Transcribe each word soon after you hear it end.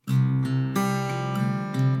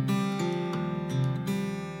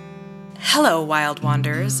Hello, Wild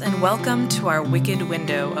Wanderers, and welcome to our wicked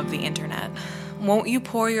window of the internet. Won't you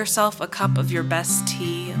pour yourself a cup of your best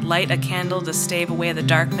tea, light a candle to stave away the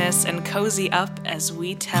darkness, and cozy up as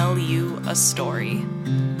we tell you a story?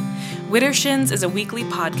 Widdershins is a weekly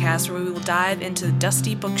podcast where we will dive into the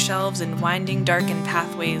dusty bookshelves and winding, darkened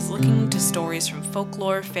pathways looking to stories from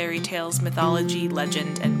folklore, fairy tales, mythology,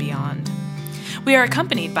 legend, and beyond. We are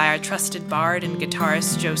accompanied by our trusted bard and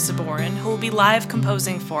guitarist Joe Saborin, who will be live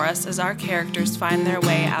composing for us as our characters find their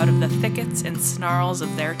way out of the thickets and snarls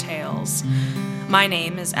of their tales. My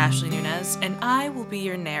name is Ashley Nunez, and I will be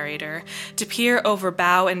your narrator, to peer over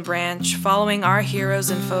bough and branch, following our heroes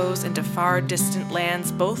and foes into far distant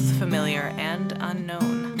lands both familiar and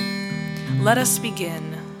unknown. Let us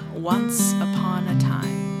begin once upon a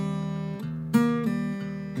time.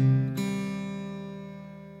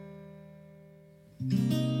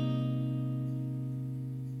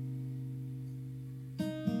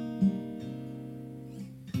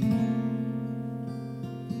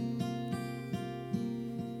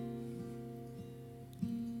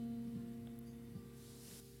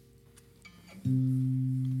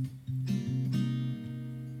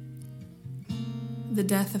 The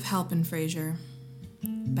Death of Halpin Frasier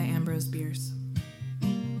by Ambrose Bierce.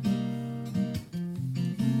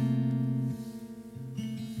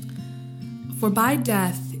 For by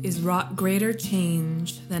death is wrought greater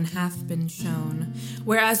change than hath been shown,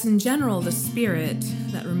 whereas in general the spirit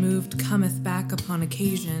that removed cometh back upon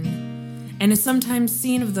occasion, and is sometimes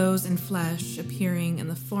seen of those in flesh appearing in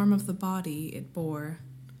the form of the body it bore.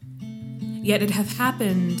 Yet it hath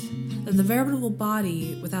happened that the veritable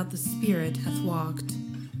body without the spirit hath walked.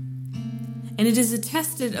 And it is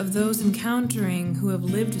attested of those encountering who have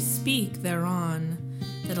lived to speak thereon,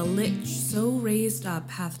 that a lich so raised up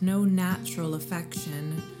hath no natural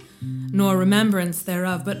affection, nor remembrance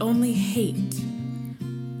thereof, but only hate.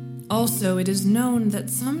 Also it is known that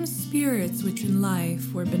some spirits which in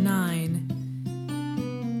life were benign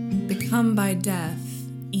become by death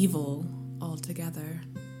evil altogether.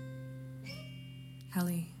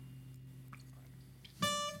 Helly.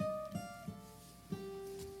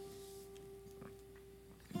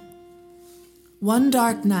 One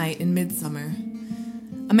dark night in midsummer,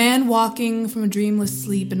 a man walking from a dreamless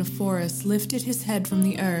sleep in a forest lifted his head from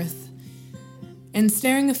the earth, and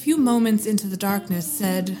staring a few moments into the darkness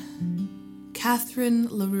said, "Catherine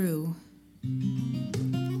LaRue."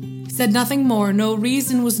 He said nothing more. No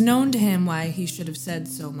reason was known to him why he should have said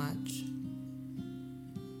so much.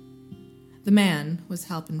 The man was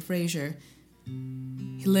Halpin Frasier.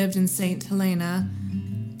 He lived in St. Helena,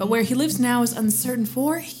 but where he lives now is uncertain,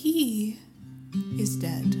 for he is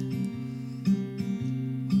dead.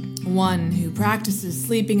 One who practices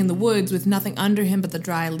sleeping in the woods with nothing under him but the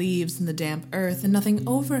dry leaves and the damp earth, and nothing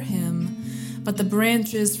over him but the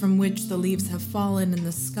branches from which the leaves have fallen and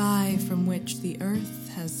the sky from which the earth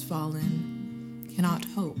has fallen, cannot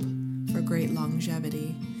hope for great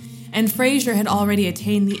longevity. And Frasier had already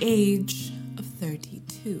attained the age of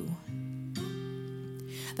 32.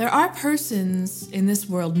 There are persons in this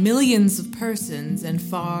world, millions of persons, and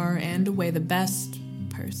far and away the best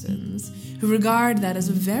persons, who regard that as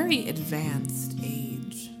a very advanced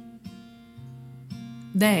age.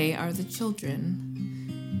 They are the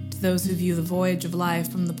children. To those who view the voyage of life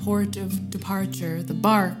from the port of departure, the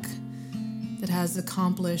bark that has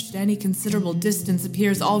accomplished any considerable distance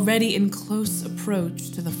appears already in close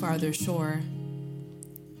approach to the farther shore.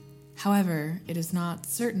 However, it is not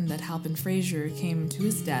certain that Halpin Frasier came to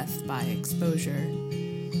his death by exposure.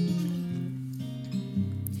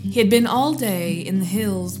 He had been all day in the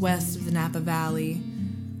hills west of the Napa Valley,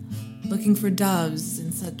 looking for doves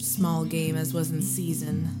and such small game as was in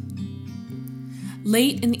season.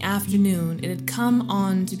 Late in the afternoon, it had come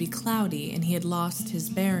on to be cloudy, and he had lost his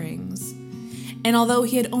bearings. And although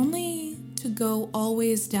he had only to go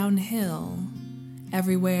always downhill,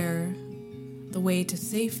 everywhere the way to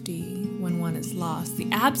safety when one is lost, the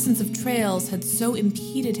absence of trails had so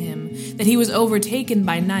impeded him that he was overtaken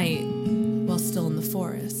by night while still in the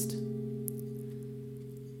forest.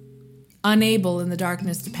 Unable in the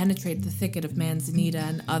darkness to penetrate the thicket of manzanita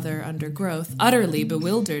and other undergrowth, utterly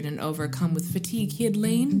bewildered and overcome with fatigue, he had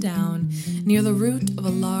lain down near the root of a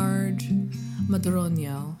large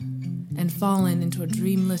madroño and fallen into a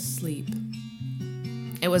dreamless sleep.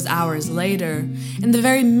 It was hours later, in the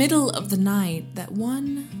very middle of the night, that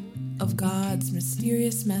one of God's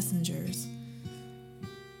mysterious messengers,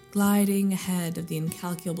 gliding ahead of the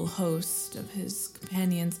incalculable host of his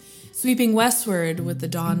companions, sweeping westward with the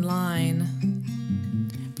dawn line,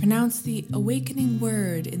 pronounced the awakening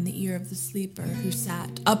word in the ear of the sleeper, who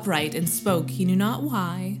sat upright and spoke, he knew not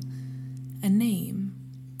why, a name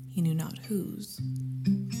he knew not whose.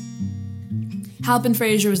 Halpin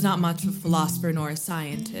Frasier was not much of a philosopher nor a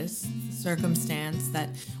scientist. The circumstance that,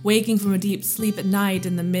 waking from a deep sleep at night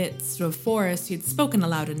in the midst of a forest, he had spoken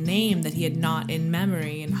aloud a name that he had not in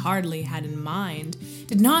memory and hardly had in mind,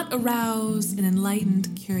 did not arouse an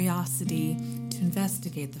enlightened curiosity to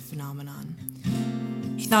investigate the phenomenon.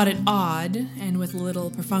 He thought it odd, and with a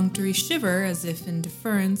little perfunctory shiver, as if in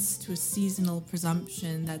deference to a seasonal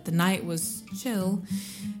presumption that the night was chill,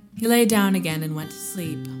 he lay down again and went to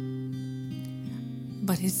sleep.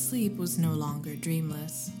 But his sleep was no longer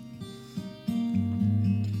dreamless.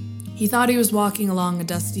 He thought he was walking along a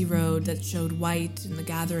dusty road that showed white in the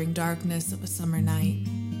gathering darkness of a summer night.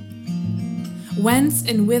 Whence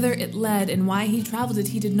and whither it led and why he traveled it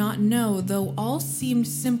he did not know, though all seemed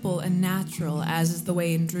simple and natural, as is the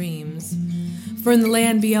way in dreams. For in the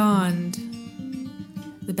land beyond,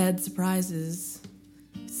 the bed surprises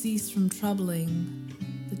cease from troubling,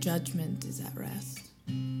 the judgment is at rest.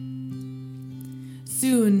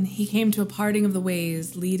 Soon he came to a parting of the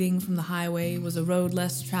ways. Leading from the highway was a road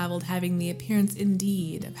less traveled, having the appearance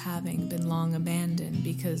indeed of having been long abandoned,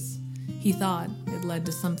 because he thought it led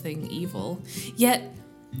to something evil. Yet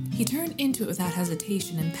he turned into it without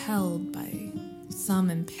hesitation, impelled by some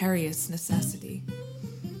imperious necessity.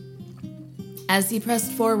 As he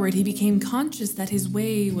pressed forward, he became conscious that his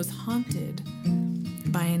way was haunted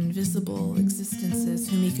by invisible existences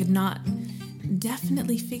whom he could not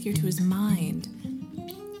definitely figure to his mind.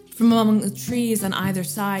 From among the trees on either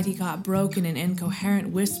side, he caught broken and incoherent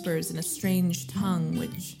whispers in a strange tongue,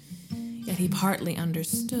 which yet he partly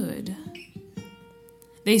understood.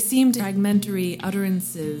 They seemed fragmentary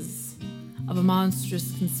utterances of a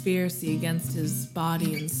monstrous conspiracy against his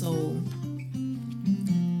body and soul.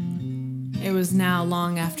 It was now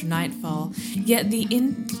long after nightfall, yet the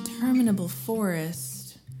interminable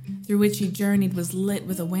forest through which he journeyed was lit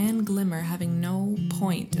with a wan glimmer having no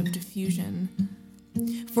point of diffusion.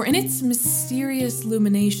 For in its mysterious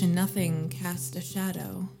illumination nothing cast a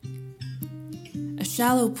shadow. A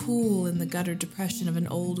shallow pool in the gutter depression of an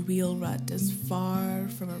old wheel rut, as far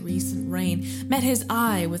from a recent rain, met his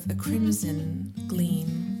eye with a crimson gleam.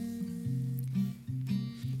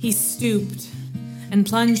 He stooped and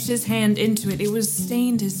plunged his hand into it. It was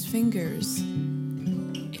stained his fingers.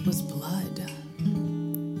 It was blood.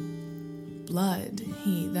 Blood,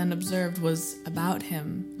 he then observed, was about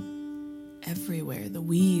him. Everywhere, the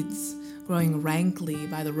weeds growing rankly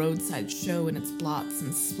by the roadside show in its blots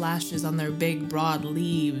and splashes on their big, broad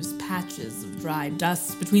leaves. Patches of dry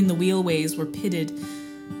dust between the wheelways were pitted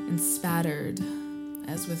and spattered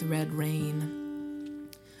as with red rain.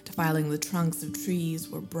 Defiling the trunks of trees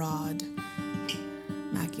were broad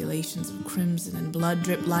maculations of crimson, and blood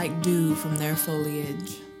dripped like dew from their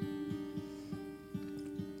foliage.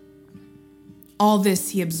 All this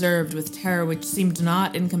he observed with terror which seemed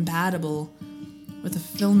not incompatible with a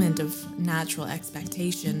fulfillment of natural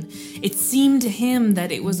expectation. It seemed to him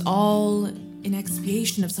that it was all in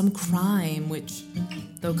expiation of some crime which,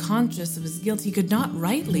 though conscious of his guilt, he could not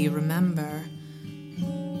rightly remember.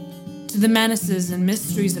 To the menaces and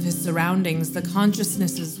mysteries of his surroundings, the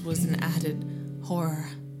consciousness was an added horror.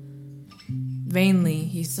 Vainly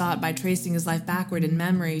he sought, by tracing his life backward in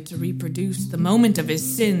memory, to reproduce the moment of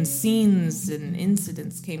his sin. Scenes and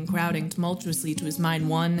incidents came crowding tumultuously to his mind,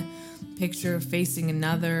 one picture facing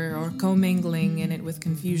another, or commingling in it with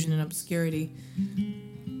confusion and obscurity.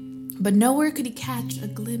 But nowhere could he catch a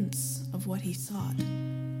glimpse of what he sought.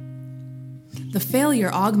 The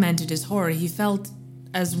failure augmented his horror. He felt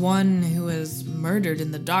as one who was murdered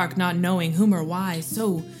in the dark, not knowing whom or why.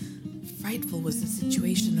 So frightful was the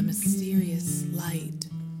situation. The mysterious light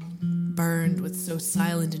burned with so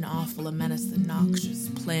silent and awful a menace the noxious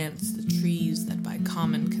plants, the trees that by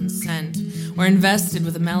common consent were invested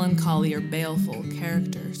with a melancholy or baleful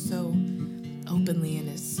character, so openly in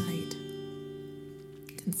his sight,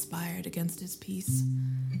 conspired against his peace.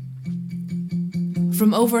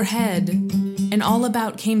 From overhead and all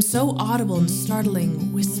about came so audible and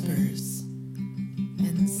startling whispers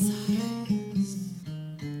and sighs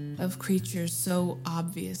of creatures so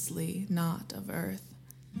obviously not of earth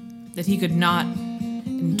that he could not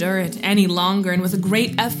endure it any longer, and with a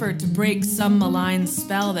great effort to break some malign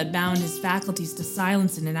spell that bound his faculties to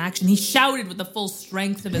silence and inaction, he shouted with the full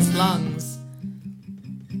strength of his lungs.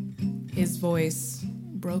 His voice,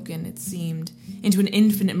 broken, it seemed, into an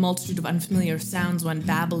infinite multitude of unfamiliar sounds, went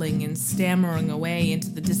babbling and stammering away into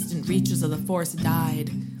the distant reaches of the forest, died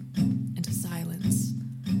into silence,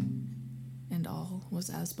 and all was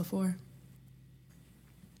as before.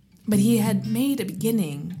 But he had made a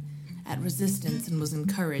beginning, at resistance and was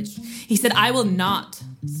encouraged. He said, "I will not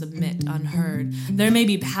submit unheard. There may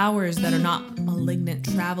be powers that are not malignant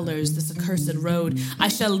travelers this accursed road. I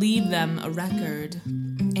shall leave them a record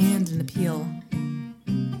and an appeal.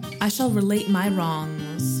 I shall relate my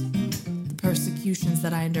wrongs, the persecutions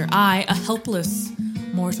that I endure. I, a helpless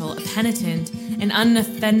mortal, a penitent, an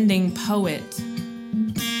unoffending poet."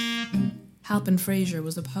 Halpin Frasier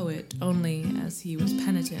was a poet only as he was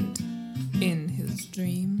penitent in his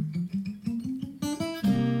dream.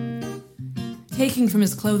 Taking from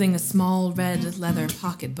his clothing a small red leather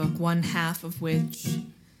pocketbook, one half of which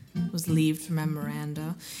was leaved for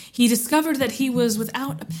memoranda, he discovered that he was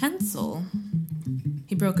without a pencil.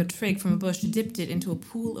 He broke a twig from a bush, dipped it into a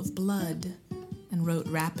pool of blood, and wrote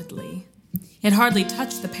rapidly. He had hardly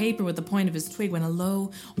touched the paper with the point of his twig when a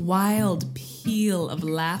low, wild peal of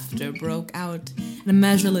laughter broke out at a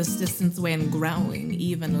measureless distance away, and growling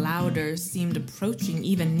even louder, seemed approaching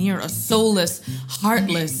even near, a soulless,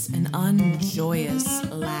 heartless, and unjoyous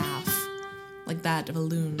laugh, like that of a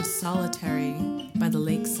loon solitary by the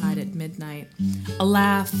lakeside at midnight. A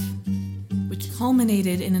laugh which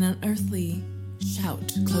culminated in an unearthly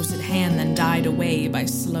shout close at hand, then died away by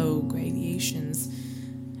slow gradations,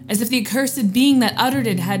 as if the accursed being that uttered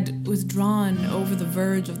it had withdrawn over the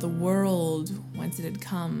verge of the world whence it had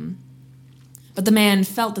come. But the man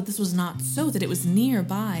felt that this was not so, that it was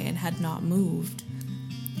nearby and had not moved.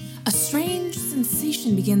 A strange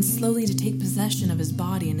sensation began slowly to take possession of his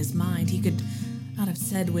body and his mind. He could not have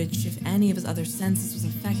said which, if any of his other senses was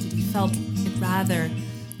affected. He felt it rather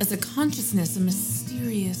as a consciousness, a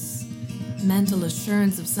mysterious mental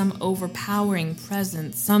assurance of some overpowering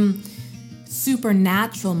presence, some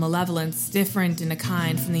supernatural malevolence different in a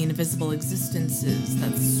kind from the invisible existences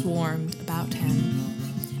that swarmed about him,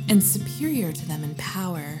 and superior to them in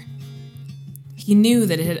power. He knew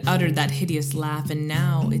that it had uttered that hideous laugh, and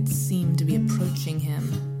now it seemed to be approaching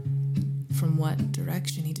him. From what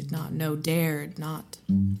direction he did not know, dared not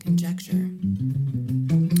conjecture.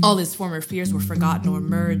 All his former fears were forgotten or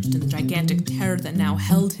merged in the gigantic terror that now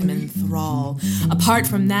held him in thrall. Apart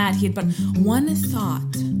from that, he had but one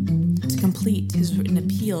thought: to complete his written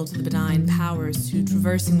appeal to the benign powers who,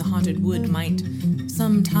 traversing the haunted wood, might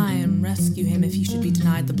sometime rescue him if he should be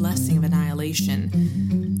denied the blessing of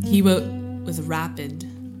annihilation. He wrote with rapid,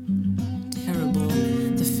 terrible,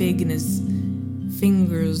 the fig in his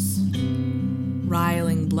fingers,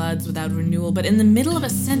 riling bloods without renewal. But in the middle of a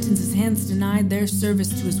sentence, his hands denied their service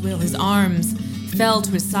to his will. His arms fell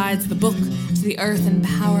to his sides, the book to the earth, and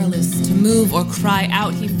powerless to move or cry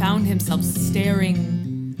out, he found himself staring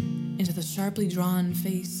into the sharply drawn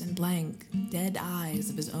face and blank, dead eyes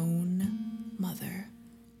of his own mother,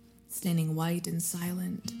 standing white and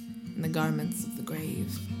silent in the garments of the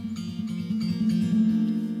grave.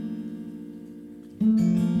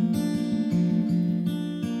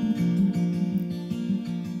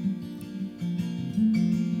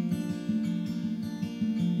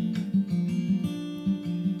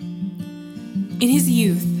 In his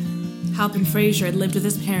youth, Halpin Frasier had lived with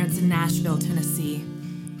his parents in Nashville, Tennessee.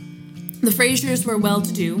 The Frasiers were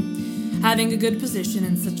well-to-do, having a good position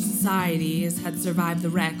in such society as had survived the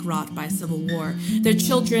wreck wrought by Civil War. Their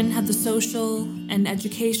children had the social and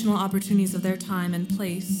educational opportunities of their time and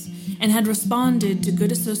place, and had responded to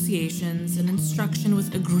good associations and instruction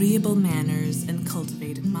with agreeable manners and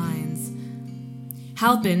cultivated minds.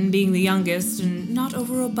 Halpin, being the youngest and not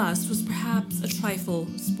over-robust, was perhaps a trifle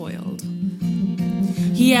spoiled.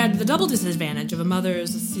 He had the double disadvantage of a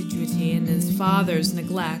mother's assiduity and his father's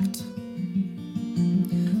neglect.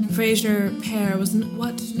 The Frasier pair was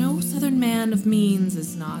what no Southern man of means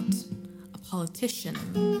is not: a politician.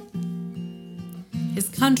 His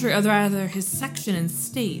country, or rather his section and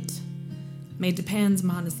state, made demands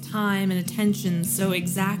upon his time and attention so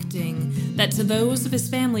exacting that to those of his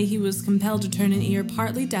family he was compelled to turn an ear,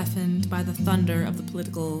 partly deafened by the thunder of the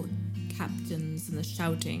political captains and the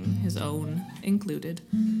shouting, his own included.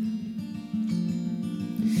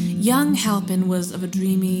 Young Halpin was of a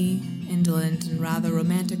dreamy, indolent, and rather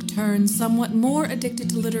romantic turn, somewhat more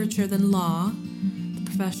addicted to literature than law, the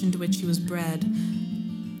profession to which he was bred.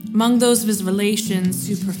 Among those of his relations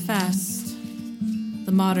who professed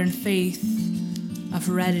the modern faith of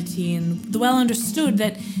heredity, and the well understood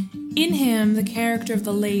that in him the character of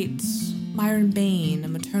the late Myron Bain, a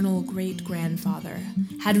maternal great-grandfather,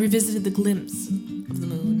 had revisited the glimpse of the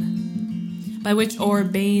moon, by which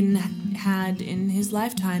Bain had in his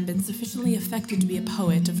lifetime been sufficiently affected to be a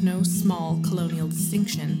poet of no small colonial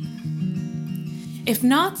distinction. If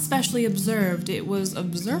not specially observed, it was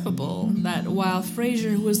observable that while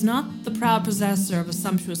Frasier, who was not the proud possessor of a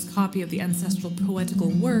sumptuous copy of the ancestral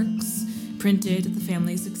poetical works printed at the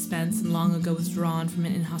family's expense and long ago withdrawn from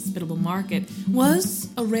an inhospitable market, was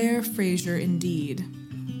a rare Fraser indeed.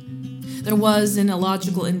 There was an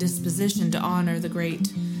illogical indisposition to honor the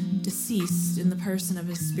great deceased in the person of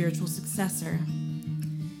his spiritual successor.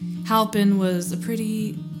 Halpin was a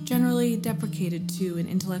pretty, generally deprecated to an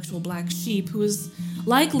intellectual black sheep who was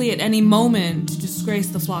likely at any moment to disgrace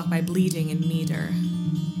the flock by bleating in meter.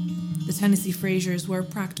 The Tennessee Frasers were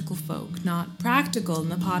practical folk, not practical in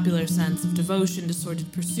the popular sense of devotion to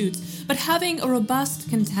sordid pursuits, but having a robust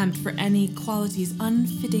contempt for any qualities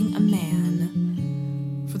unfitting a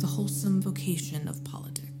man for the wholesome vocation of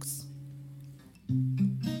politics.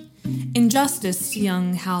 In justice to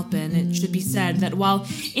young Halpin, it should be said that while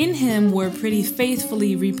in him were pretty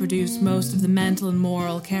faithfully reproduced most of the mental and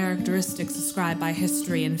moral characteristics ascribed by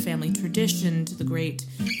history and family tradition to the great,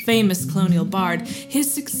 famous colonial bard,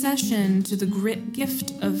 his succession to the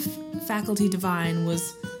gift of faculty divine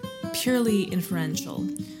was purely inferential.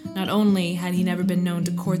 Not only had he never been known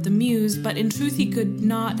to court the muse, but in truth he could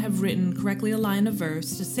not have written correctly a line of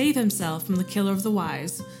verse to save himself from the killer of the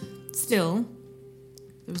wise. Still,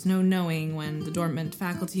 there was no knowing when the dormant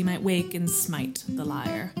faculty might wake and smite the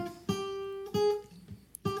lyre.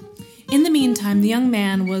 In the meantime, the young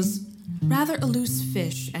man was rather a loose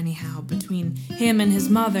fish, anyhow. Between him and his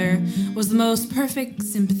mother was the most perfect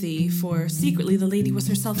sympathy, for secretly the lady was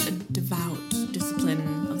herself a devout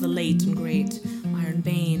discipline of the late and great Myron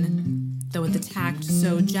Bayne, though with the tact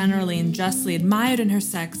so generally and justly admired in her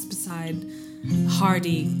sex, beside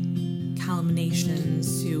hardy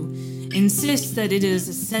calumniations to insist that it is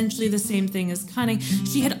essentially the same thing as cunning,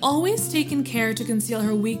 she had always taken care to conceal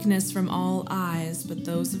her weakness from all eyes but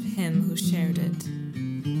those of him who shared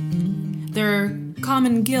it. Their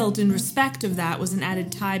common guilt in respect of that was an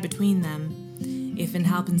added tie between them. If in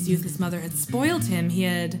Halpin's youth his mother had spoiled him, he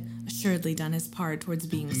had assuredly done his part towards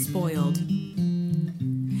being spoiled.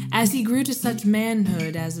 As he grew to such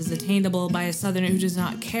manhood as is attainable by a Southerner who does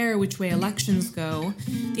not care which way elections go,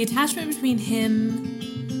 the attachment between him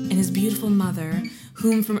and his beautiful mother,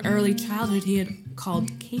 whom from early childhood he had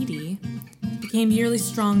called Katie, became yearly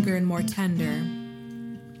stronger and more tender.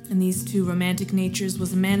 In these two romantic natures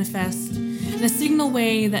was a manifest, in a signal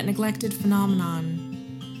way, that neglected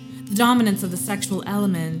phenomenon, the dominance of the sexual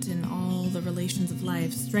element in all the relations of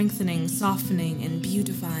life, strengthening, softening, and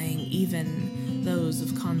beautifying even those of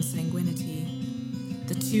consanguinity.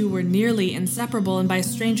 The two were nearly inseparable, and by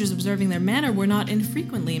strangers observing their manner were not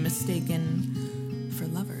infrequently mistaken for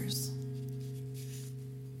lovers.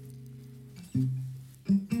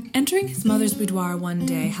 Entering his mother's boudoir one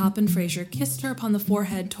day, Halpin Fraser kissed her upon the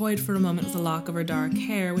forehead, toyed for a moment with a lock of her dark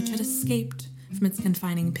hair, which had escaped from its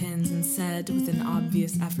confining pins, and said, with an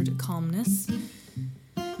obvious effort at calmness,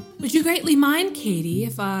 "Would you greatly mind, Katie,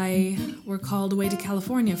 if I were called away to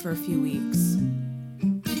California for a few weeks?"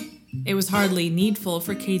 It was hardly needful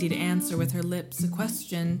for Katie to answer with her lips a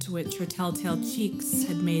question to which her telltale cheeks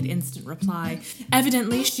had made instant reply.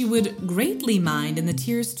 Evidently, she would greatly mind, and the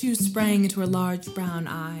tears, too, sprang into her large brown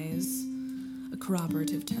eyes, a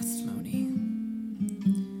corroborative testimony.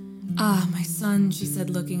 "Ah, my son," she said,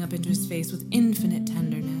 looking up into his face with infinite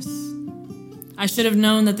tenderness. "I should have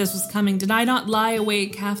known that this was coming. Did I not lie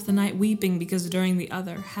awake half the night weeping because during the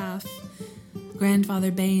other half Grandfather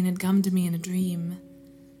Bayne had come to me in a dream,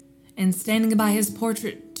 and standing by his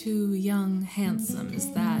portrait, too young, handsome as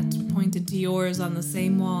that, pointed to yours on the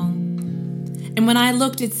same wall. And when I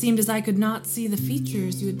looked, it seemed as I could not see the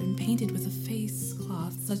features. You had been painted with a face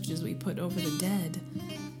cloth such as we put over the dead.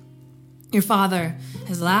 Your father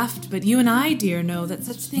has laughed, but you and I, dear, know that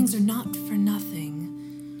such things are not for nothing.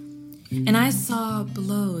 And I saw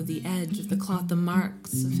below the edge of the cloth the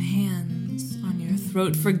marks of hands on your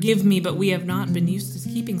throat. Forgive me, but we have not been used to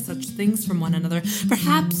keeping such things from one another.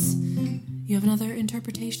 Perhaps you have another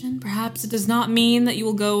interpretation? Perhaps it does not mean that you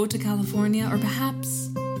will go to California, or perhaps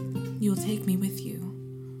you will take me with you."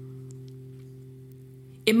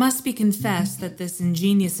 It must be confessed that this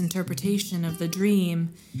ingenious interpretation of the dream,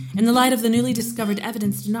 in the light of the newly discovered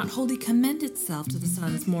evidence, did not wholly commend itself to the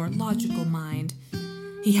son's more logical mind.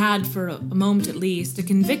 He had, for a moment at least, a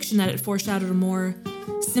conviction that it foreshadowed a more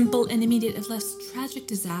simple and immediate, if less tragic,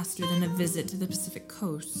 disaster than a visit to the Pacific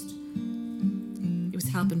coast. It was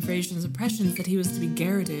Halpin Fraser's impressions that he was to be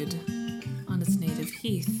garroted on his native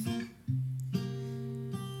heath.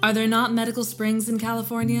 "Are there not medical springs in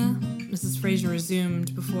California?" Mrs. Fraser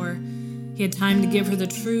resumed before he had time to give her the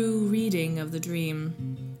true reading of the dream.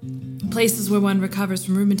 "Places where one recovers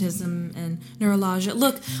from rheumatism and neuralgia.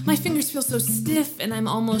 Look, my fingers feel so stiff, and I'm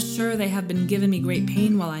almost sure they have been giving me great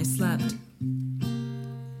pain while I slept."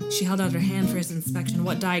 She held out her hand for his inspection.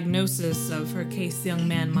 What diagnosis of her case the young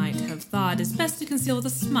man might have thought is best to conceal with a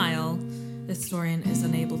smile, the historian is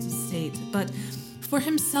unable to state. But for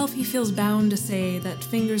himself, he feels bound to say that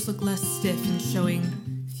fingers look less stiff and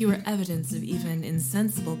showing fewer evidence of even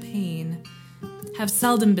insensible pain have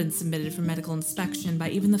seldom been submitted for medical inspection by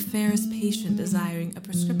even the fairest patient desiring a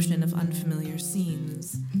prescription of unfamiliar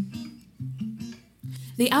scenes.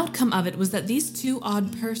 The outcome of it was that these two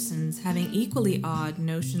odd persons, having equally odd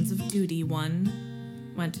notions of duty,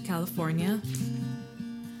 one went to California,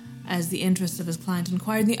 as the interest of his client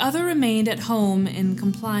inquired, and the other remained at home in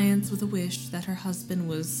compliance with a wish that her husband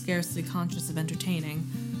was scarcely conscious of entertaining.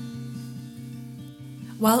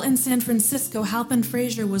 While in San Francisco, Halpin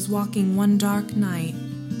Frasier was walking one dark night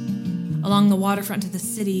along the waterfront of the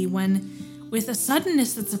city when, with a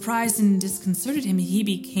suddenness that surprised and disconcerted him, he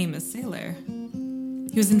became a sailor.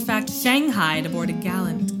 He was in fact shanghaied aboard a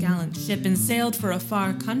gallant ship and sailed for a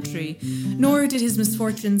far country, nor did his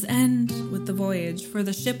misfortunes end with the voyage, for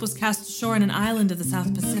the ship was cast ashore on an island of the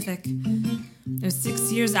South Pacific. It was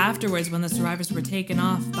 6 years afterwards when the survivors were taken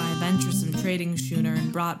off by a venturesome trading schooner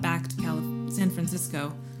and brought back to San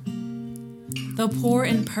Francisco. Though poor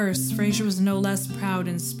in purse, Frasier was no less proud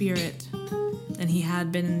in spirit than he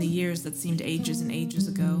had been in the years that seemed ages and ages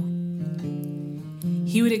ago.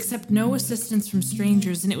 He would accept no assistance from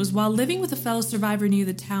strangers, and it was while living with a fellow survivor near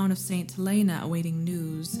the town of St. Helena, awaiting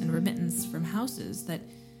news and remittance from houses, that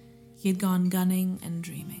he had gone gunning and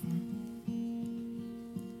dreaming.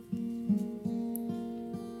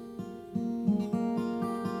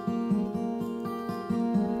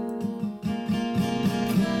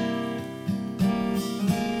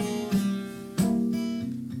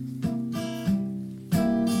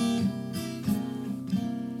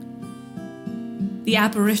 The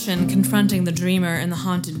apparition confronting the dreamer in the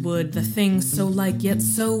haunted wood, the thing so like yet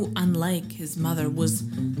so unlike his mother, was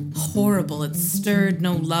horrible. It stirred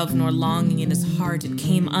no love nor longing in his heart. It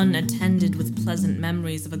came unattended with pleasant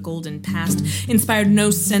memories of a golden past, inspired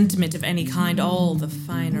no sentiment of any kind. All the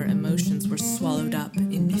finer emotions were swallowed up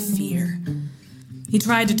in fear. He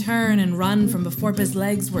tried to turn and run from before, but his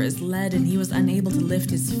legs were as lead, and he was unable to lift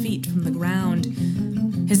his feet from the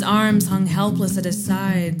ground. His arms hung helpless at his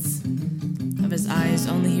sides. Of his eyes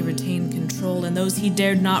only he retained control, and those he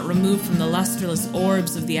dared not remove from the lustreless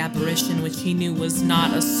orbs of the apparition, which he knew was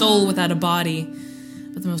not a soul without a body,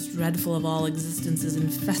 but the most dreadful of all existences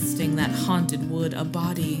infesting that haunted wood, a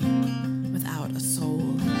body without a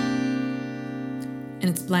soul. In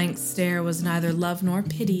its blank stare was neither love nor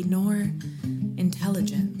pity nor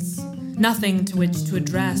intelligence, nothing to which to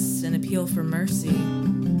address an appeal for mercy.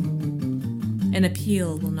 An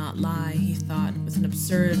appeal will not lie, he thought, with an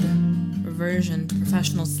absurd reversion to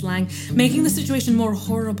professional slang, making the situation more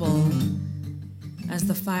horrible, as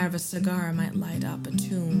the fire of a cigar might light up a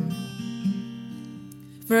tomb.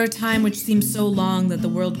 For a time which seemed so long that the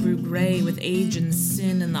world grew gray with age and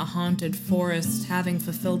sin, and the haunted forest, having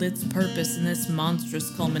fulfilled its purpose in this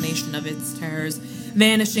monstrous culmination of its terrors,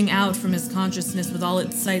 vanishing out from his consciousness with all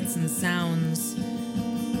its sights and sounds,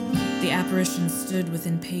 the apparition stood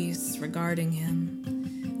within pace, regarding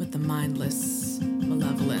him with the mindless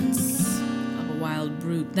malevolence of a wild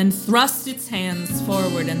brute, then thrust its hands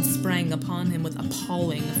forward and sprang upon him with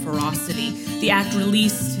appalling ferocity. The act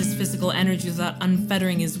released his physical energy without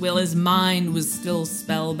unfettering his will. His mind was still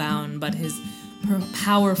spellbound, but his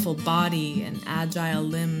powerful body and agile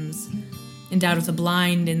limbs, endowed with a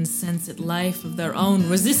blind, insensate life of their own,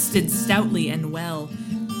 resisted stoutly and well.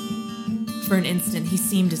 For an instant, he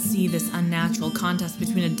seemed to see this unnatural contest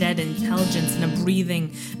between a dead intelligence and a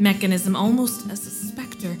breathing mechanism, almost as a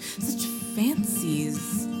specter. Such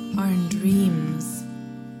fancies are in dreams.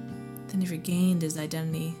 Then he regained his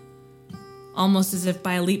identity, almost as if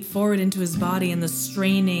by a leap forward into his body, and the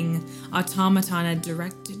straining automaton had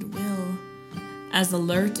directed will, as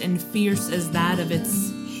alert and fierce as that of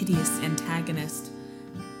its hideous antagonist.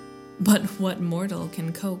 But what mortal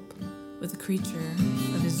can cope with a creature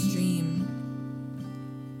of his dream?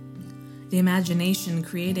 The imagination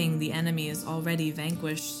creating the enemy is already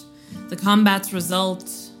vanquished. The combat's result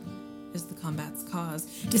is the combat's cause.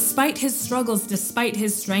 Despite his struggles, despite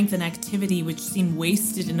his strength and activity, which seemed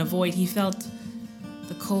wasted in a void, he felt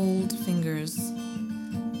the cold fingers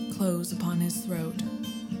close upon his throat.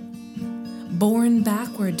 Borne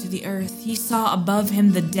backward to the earth, he saw above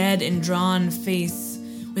him the dead and drawn face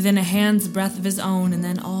within a hand's breadth of his own, and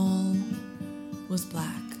then all was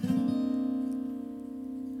black.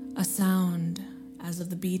 A sound as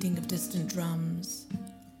of the beating of distant drums,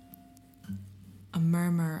 a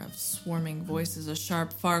murmur of swarming voices, a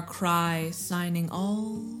sharp far cry signing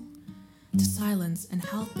all to silence, and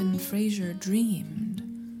Halpin Frasier dreamed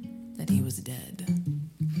he was dead.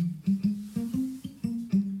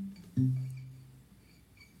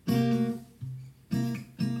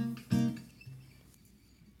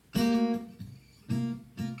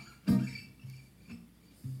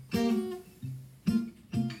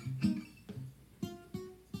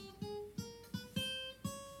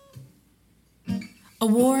 A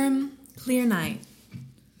warm, clear night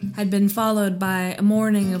had been followed by a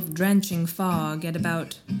morning of drenching fog. At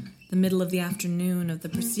about the middle of the afternoon of the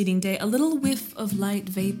preceding day, a little whiff of light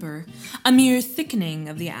vapor, a mere thickening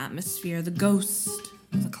of the atmosphere, the ghost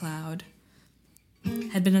of a cloud,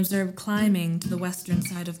 had been observed climbing to the western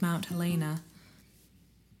side of Mount Helena.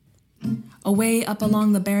 Away up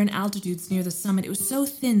along the barren altitudes near the summit, it was so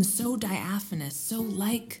thin, so diaphanous, so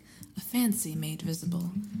like a fancy made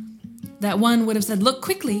visible, that one would have said, "Look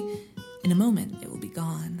quickly, in a moment it will be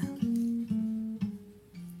gone."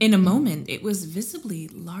 In a moment it was visibly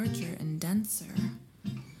larger and denser.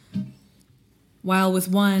 While with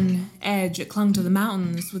one edge it clung to the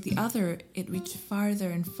mountains, with the other it reached farther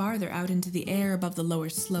and farther out into the air above the lower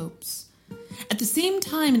slopes. At the same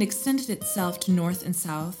time it extended itself to north and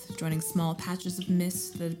south, joining small patches of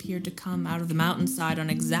mist that appeared to come out of the mountainside on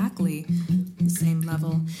exactly the same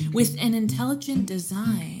level, with an intelligent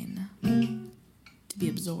design to be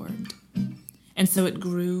absorbed. And so it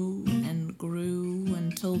grew and grew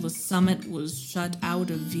until the summit was shut out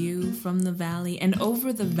of view from the valley, and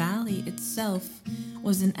over the valley itself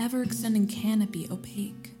was an ever-extending canopy,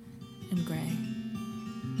 opaque and gray.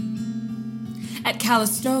 At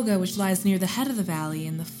Calistoga, which lies near the head of the valley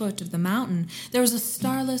and the foot of the mountain, there was a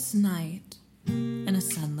starless night and a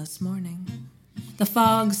sunless morning. The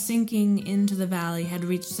fog sinking into the valley had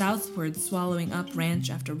reached southward, swallowing up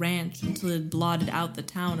ranch after ranch until it had blotted out the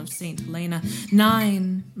town of St. Helena,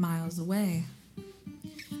 9 miles away.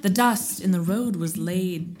 The dust in the road was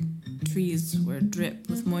laid. Trees were drip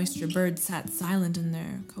with moisture. Birds sat silent in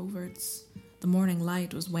their coverts. The morning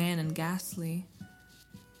light was wan and ghastly,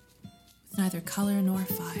 with neither color nor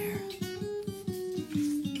fire.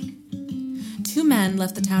 2 men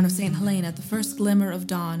left the town of St. Helena at the first glimmer of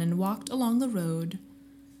dawn and walked along the road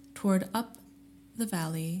up the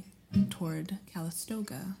valley toward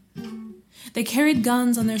Calistoga. They carried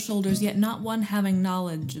guns on their shoulders, yet not one having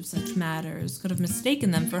knowledge of such matters could have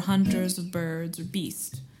mistaken them for hunters of birds or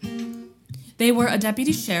beasts. They were a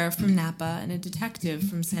deputy sheriff from Napa and a detective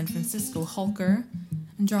from San Francisco, Holker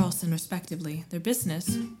and Jarlson, respectively. Their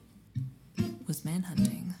business was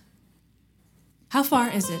manhunting. "How far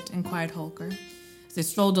is it?" inquired Holker, as they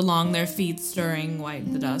strolled along, their feet stirring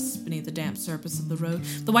white the dust beneath the damp surface of the road.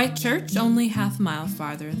 "The White Church? Only half a mile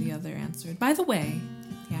farther," the other answered. "By the way,"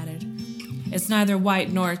 he added, "it's neither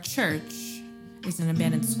white nor a church. It's an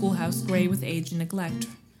abandoned schoolhouse, gray with age and neglect.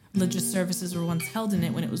 Religious services were once held in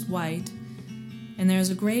it when it was white, and there is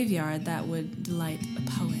a graveyard that would delight a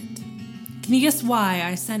poet. Can you guess why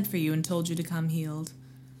I sent for you and told you to come healed?"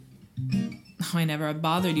 "Oh, I never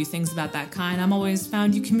bothered you things about that kind. I'm always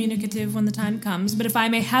found you communicative when the time comes. But if I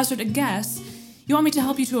may hazard a guess, you want me to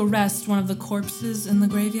help you to arrest one of the corpses in the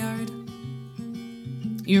graveyard?"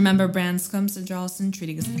 "You remember Branscombe," said Jarlson,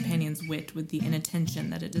 treating his companion's wit with the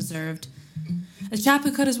inattention that it deserved. "The chap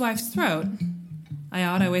who cut his wife's throat.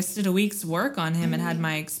 I wasted a week's work on him and had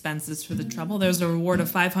my expenses for the trouble. There was a reward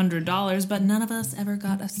of $500, but none of us ever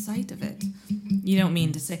got a sight of it." "You don't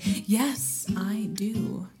mean to say—" "Yes, I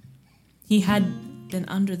do. He had been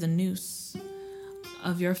under the noose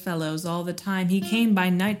of your fellows all the time. He came by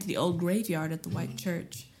night to the old graveyard at the White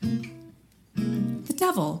Church." "The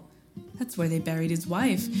devil! That's where they buried his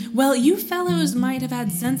wife. Well, you fellows might have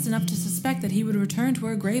had sense enough to suspect that he would return to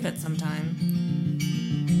her grave at some time.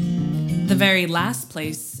 The very last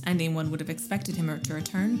place anyone would have expected him to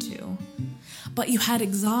return to. But you had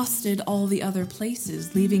exhausted all the other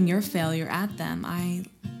places, leaving your failure at them. I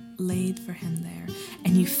laid for him there.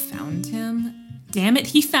 And you found him? Damn it,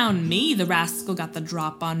 he found me. The rascal got the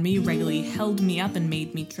drop on me, regularly held me up and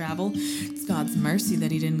made me travel. It's God's mercy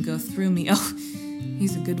that he didn't go through me. Oh,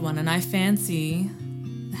 he's a good one, and I fancy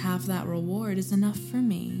half that reward is enough for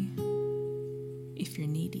me, if you're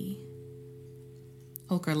needy."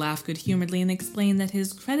 Holker laughed good-humoredly and explained that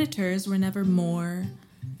his creditors were never more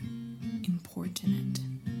importunate.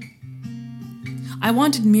 "I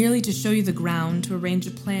wanted merely to show you the ground, to arrange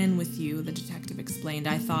a plan with you," the detective explained.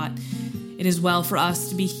 "I thought it is well for us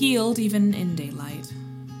to be healed even in daylight."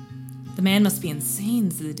 "The man must be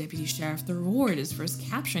insane," said the deputy sheriff. "The reward is for his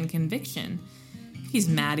capture and conviction. If he's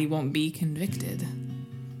mad, he won't be convicted."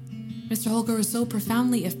 Mr. Holker was so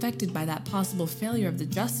profoundly affected by that possible failure of the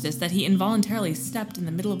justice that he involuntarily stepped in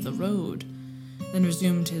the middle of the road, then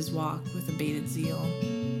resumed his walk with abated zeal.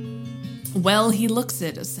 Well, he looks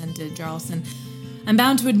it, assented Jarlson. I'm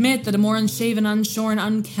bound to admit that a more unshaven, unshorn,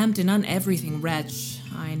 unkempt, and un-everything wretch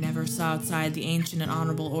I never saw outside the ancient and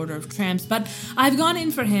honorable order of tramps, but I've gone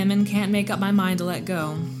in for him and can't make up my mind to let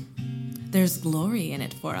go. There's glory in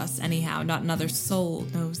it for us, anyhow. Not another soul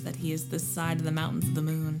knows that he is this side of the mountains of the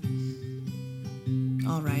moon.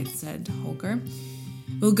 All right, said Holger.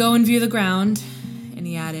 We'll go and view the ground. And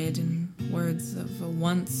he added, in words of a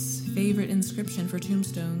once favorite inscription for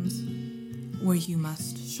tombstones, where you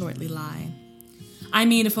must shortly lie. I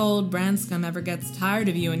mean, if old Branscombe ever gets tired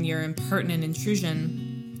of you and your impertinent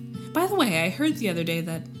intrusion. By the way, I heard the other day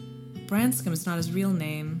that Branscombe is not his real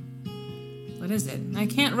name. What is it? I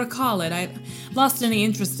can't recall it. I lost any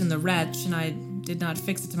interest in the wretch, and I did not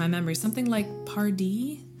fix it to my memory. Something like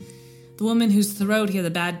Pardee? The woman whose throat he had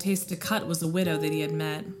the bad taste to cut was a widow that he had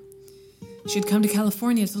met. She had come to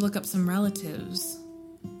California to look up some relatives.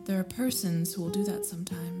 There are persons who will do that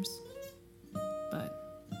sometimes. But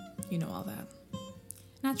you know all that.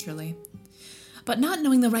 Naturally. But not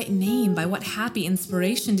knowing the right name, by what happy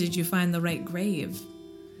inspiration did you find the right grave?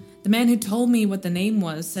 The man who told me what the name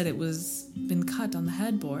was said it was been cut on the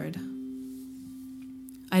headboard.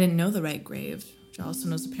 I didn't know the right grave.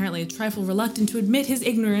 Jarlson was apparently a trifle reluctant to admit his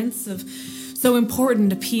ignorance of so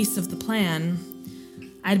important a piece of the plan.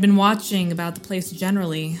 I'd been watching about the place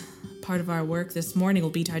generally. Part of our work this morning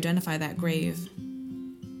will be to identify that grave.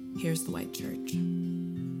 Here's the White Church.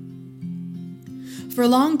 For a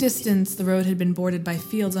long distance, the road had been bordered by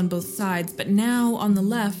fields on both sides, but now on the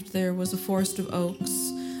left there was a forest of oaks,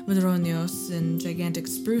 madroños, and gigantic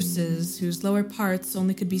spruces, whose lower parts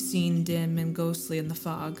only could be seen dim and ghostly in the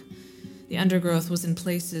fog. The undergrowth was in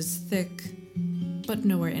places thick, but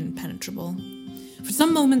nowhere impenetrable. For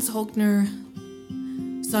some moments, Holkner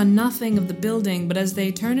saw nothing of the building, but as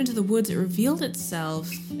they turned into the woods, it revealed itself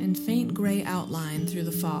in faint gray outline through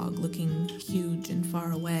the fog, looking huge and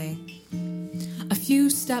far away. A few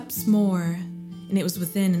steps more, and it was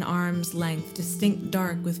within an arm's length, distinct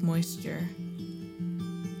dark with moisture,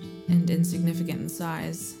 and insignificant in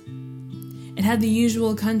size. It had the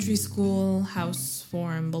usual country school house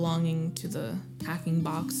form belonging to the packing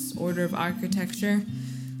box order of architecture.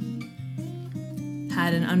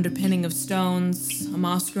 Had an underpinning of stones, a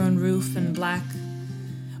moss-grown roof, and black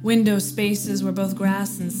window spaces where both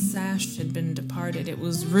grass and sash had been departed. It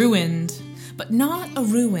was ruined, but not a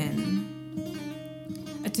ruin.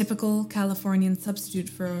 A typical Californian substitute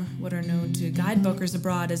for what are known to guidebookers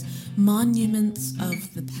abroad as monuments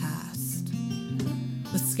of the past.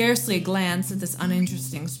 With scarcely a glance at this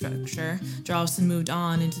uninteresting structure, Jarlson moved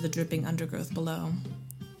on into the dripping undergrowth below.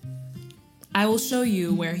 I will show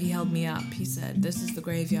you where he held me up, he said. This is the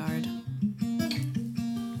graveyard.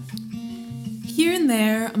 Here and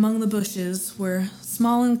there, among the bushes, were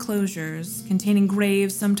small enclosures containing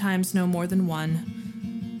graves, sometimes no more than one.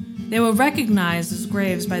 They were recognized as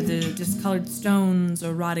graves by the discolored stones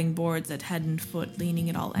or rotting boards at head and foot, leaning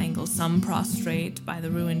at all angles, some prostrate by the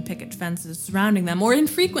ruined picket fences surrounding them, or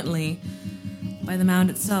infrequently by the mound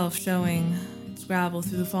itself, showing its gravel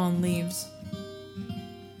through the fallen leaves.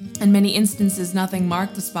 In many instances, nothing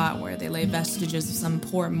marked the spot where they lay, vestiges of some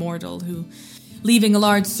poor mortal who, leaving a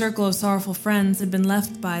large circle of sorrowful friends, had been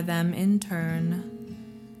left by them in turn,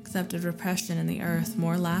 accepted repression in the earth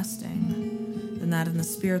more lasting than that in the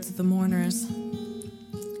spirits of the mourners.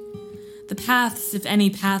 The paths, if any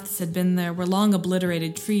paths had been there, were long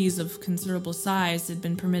obliterated. Trees of considerable size had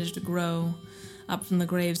been permitted to grow up from the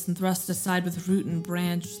graves and thrust aside with root and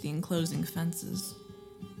branch the enclosing fences.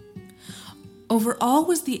 Over all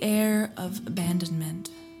was the air of abandonment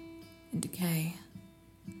and decay,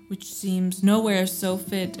 which seems nowhere so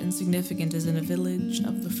fit and significant as in a village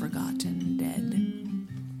of the forgotten dead.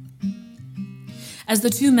 As the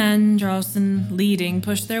two men, Jarlson leading,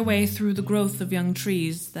 pushed their way through the growth of young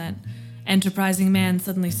trees, that enterprising man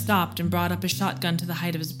suddenly stopped and brought up his shotgun to the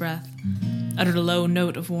height of his breath, uttered a low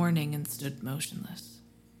note of warning, and stood motionless,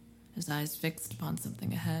 his eyes fixed upon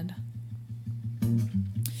something ahead.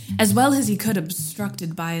 As well as he could,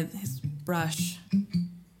 obstructed by his brush,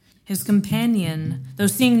 his companion, though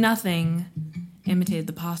seeing nothing, imitated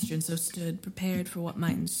the posture and so stood, prepared for what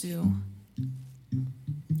might ensue.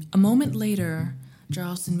 A moment later,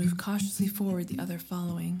 Jarlson moved cautiously forward, the other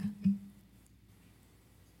following.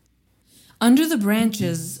 Under the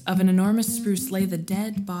branches of an enormous spruce lay the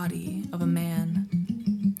dead body of a man.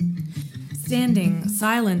 Standing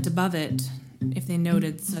silent above it, if they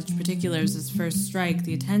noted such particulars as first strike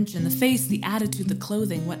the attention, the face, the attitude, the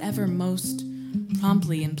clothing, whatever most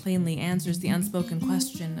promptly and plainly answers the unspoken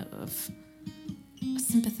question of a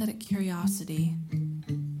sympathetic curiosity.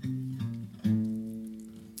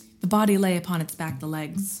 The body lay upon its back, the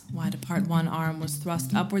legs wide apart. One arm was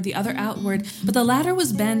thrust upward, the other outward, but the latter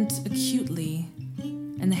was bent acutely,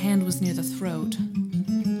 and the hand was near the throat.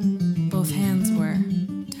 Both hands were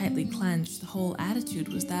tightly clenched. The whole attitude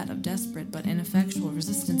was that of desperate but ineffectual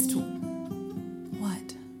resistance to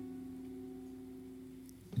what?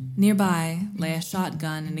 Nearby lay a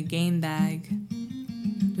shotgun and a game bag.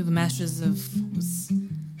 Through the meshes was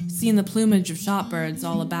seen the plumage of shotbirds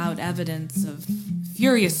all about, evidence of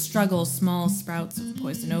furious struggle. Small sprouts of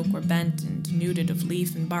poison oak were bent and denuded of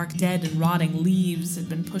leaf and bark. Dead and rotting leaves had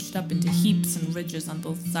been pushed up into heaps and ridges on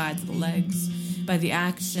both sides of the legs by the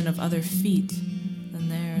action of other feet than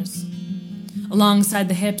theirs. Alongside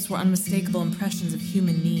the hips were unmistakable impressions of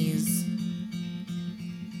human knees.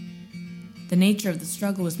 The nature of the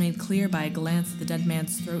struggle was made clear by a glance at the dead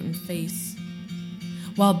man's throat and face.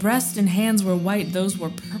 While breast and hands were white, those were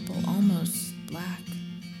purple, almost black.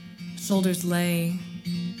 Shoulders lay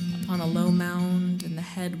upon a low mound, and the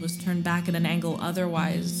head was turned back at an angle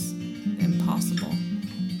otherwise impossible.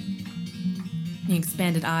 The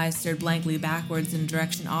expanded eyes stared blankly backwards in a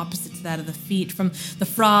direction opposite to that of the feet. From the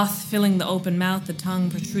froth filling the open mouth, the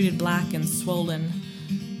tongue protruded black and swollen.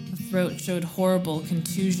 The throat showed horrible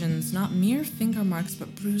contusions, not mere finger marks,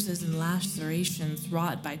 but bruises and lacerations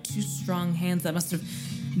wrought by two strong hands that must have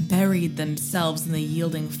buried themselves in the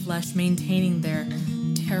yielding flesh, maintaining their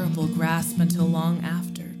terrible grasp until long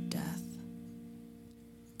after death.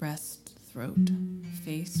 Breast, throat,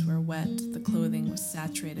 face were wet, the clothing was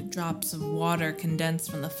saturated, drops of water condensed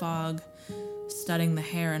from the fog, studding the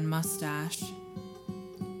hair and mustache.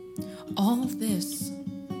 All of this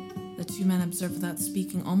the two men observed without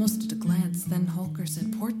speaking, almost at a glance. Then Holker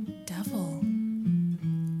said, "Poor devil.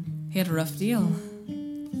 He had a rough deal."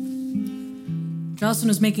 Jarlson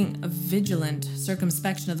was making a vigilant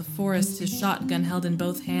circumspection of the forest, his shotgun held in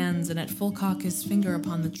both hands, and at full cock his finger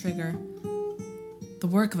upon the trigger. "The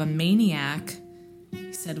work of a maniac,"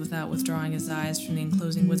 he said without withdrawing his eyes from the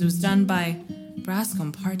enclosing woods. "It was done by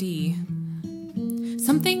Brascombe Pardee."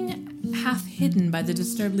 Something half hidden by the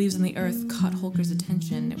disturbed leaves on the earth caught Holker's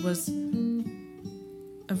attention. It was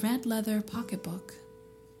a red leather pocketbook.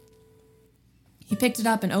 He picked it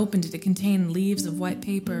up and opened it. It contained leaves of white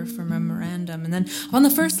paper for memorandum, and then on the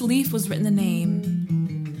first leaf was written the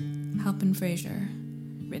name, Halpin Fraser,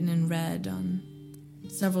 written in red. On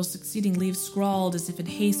several succeeding leaves, scrawled as if in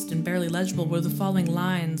haste and barely legible, were the following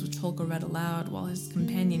lines, which Holker read aloud while his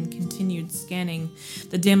companion continued scanning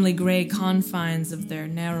the dimly gray confines of their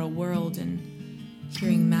narrow world and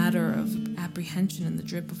hearing matter of apprehension in the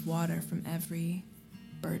drip of water from every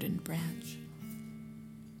burdened branch.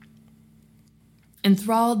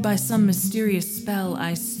 "Enthralled by some mysterious spell,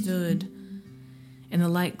 I stood in the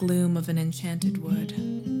light gloom of an enchanted wood.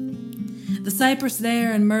 The cypress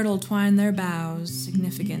there and myrtle twined their boughs,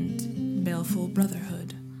 significant, baleful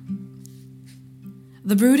brotherhood.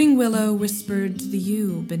 The brooding willow whispered to the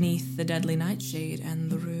yew beneath the deadly nightshade, and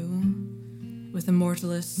the rue, with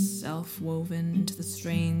immortalist elf woven into the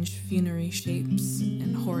strange funerary shapes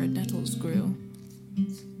and horrid nettles grew.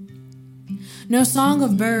 No song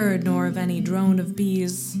of bird, nor of any drone of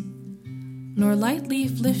bees, nor light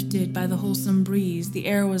leaf lifted by the wholesome breeze. The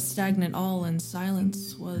air was stagnant all, and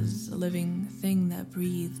silence was a living thing that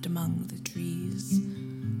breathed among the trees.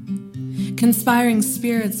 Conspiring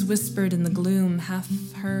spirits whispered in the gloom, half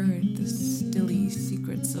heard the stilly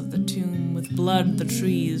secrets of the tomb. With blood the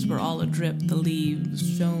trees were all adrip, the leaves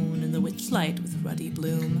shone in the witchlight with ruddy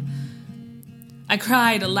bloom. I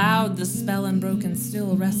cried aloud, the spell unbroken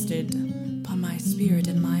still rested upon my spirit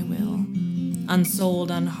and my will.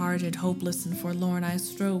 Unsouled, unhearted, hopeless, and forlorn, I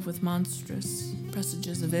strove with monstrous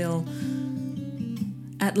presages of ill.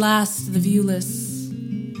 At last, the viewless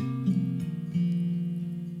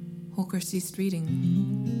Holker ceased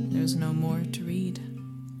reading. There was no more to read.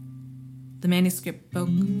 The manuscript broke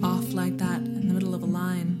off like that in the middle of a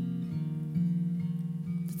line.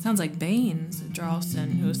 "It sounds like Bain," said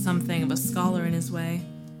Jarlson, who was something of a scholar in his way.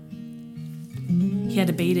 He had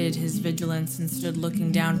abated his vigilance and stood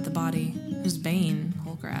looking down at the body. "Who's Bain?"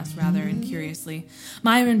 Holker asked rather incuriously.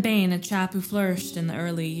 "Myron Bain, a chap who flourished in the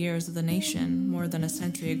early years of the nation, more than a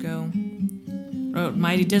century ago. Wrote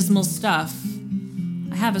mighty dismal stuff.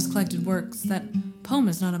 I have his collected works. That poem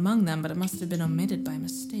is not among them, but it must have been omitted by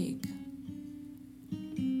mistake."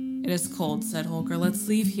 "It is cold," said Holker. "Let's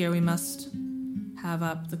leave here. We must have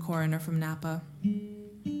up the coroner from Napa."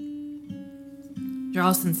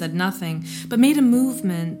 Jarlson said nothing, but made a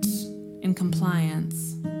movement in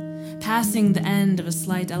compliance. Passing the end of a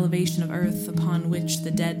slight elevation of earth upon which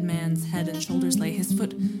the dead man's head and shoulders lay, his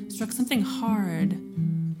foot struck something hard,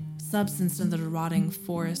 substance under the rotting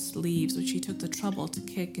forest leaves, which he took the trouble to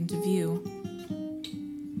kick into view.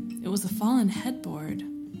 It was a fallen headboard,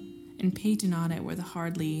 and painted on it were the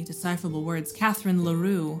hardly decipherable words, Catherine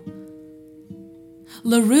LaRue.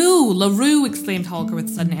 LaRue! LaRue! Exclaimed Holker with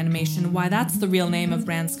sudden animation. Why, that's the real name of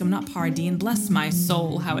Branscombe, not Pardine. Bless my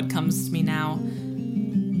soul, how it comes to me now.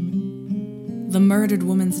 The murdered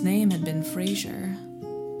woman's name had been Fraser.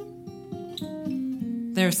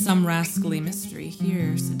 There's some rascally mystery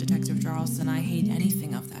here, said Detective Jarlson. I hate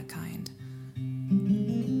anything of that kind.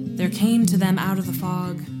 There came to them out of the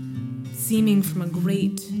fog, seeming from a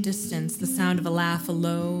great distance, the sound of a laugh, a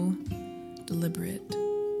low, deliberate,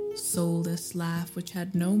 soulless laugh which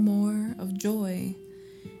had no more of joy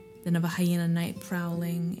than of a hyena night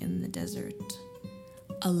prowling in the desert.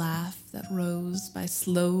 A laugh that rose by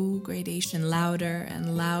slow gradation, louder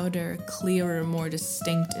and louder, clearer, more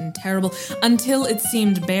distinct and terrible, until it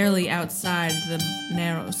seemed barely outside the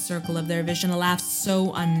narrow circle of their vision. A laugh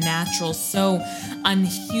so unnatural, so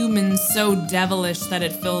unhuman, so devilish that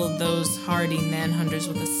it filled those hardy manhunters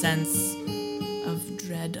with a sense of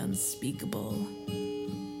dread unspeakable.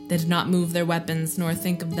 They did not move their weapons, nor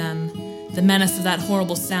think of them. The menace of that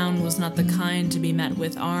horrible sound was not the kind to be met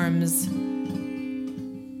with arms.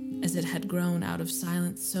 As it had grown out of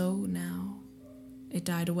silence, so now it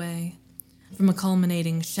died away. From a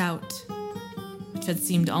culminating shout, which had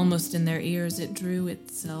seemed almost in their ears, it drew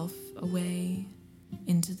itself away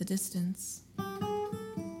into the distance,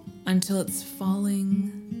 until its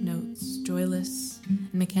falling notes, joyless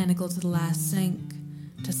and mechanical to the last, sank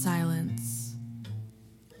to silence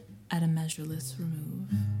at a measureless remove.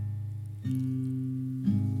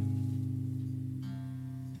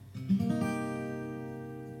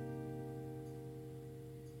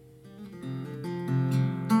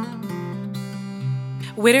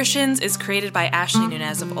 Widdershins is created by Ashley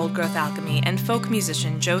Nunez of Old Growth Alchemy and folk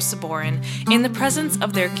musician Joe Saborin in the presence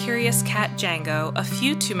of their curious cat Django, a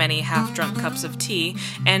few too many half-drunk cups of tea,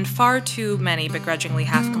 and far too many begrudgingly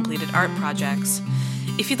half-completed art projects.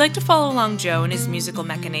 If you'd like to follow along Joe and his musical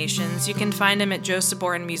machinations, you can find him at Joe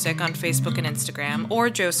Saborin Music on Facebook and Instagram, or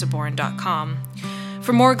joesaborin.com.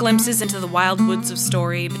 For more glimpses into the wild woods of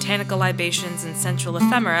story, botanical libations, and sensual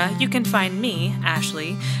ephemera, you can find me,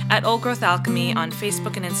 Ashley, at Old Growth Alchemy on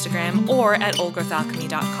Facebook and Instagram, or at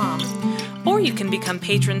oldgrowthalchemy.com. Or you can become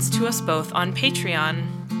patrons to us both on Patreon.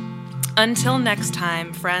 Until next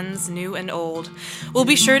time, friends new and old, we'll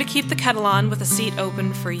be sure to keep the kettle on with a seat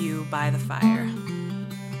open for you by the fire.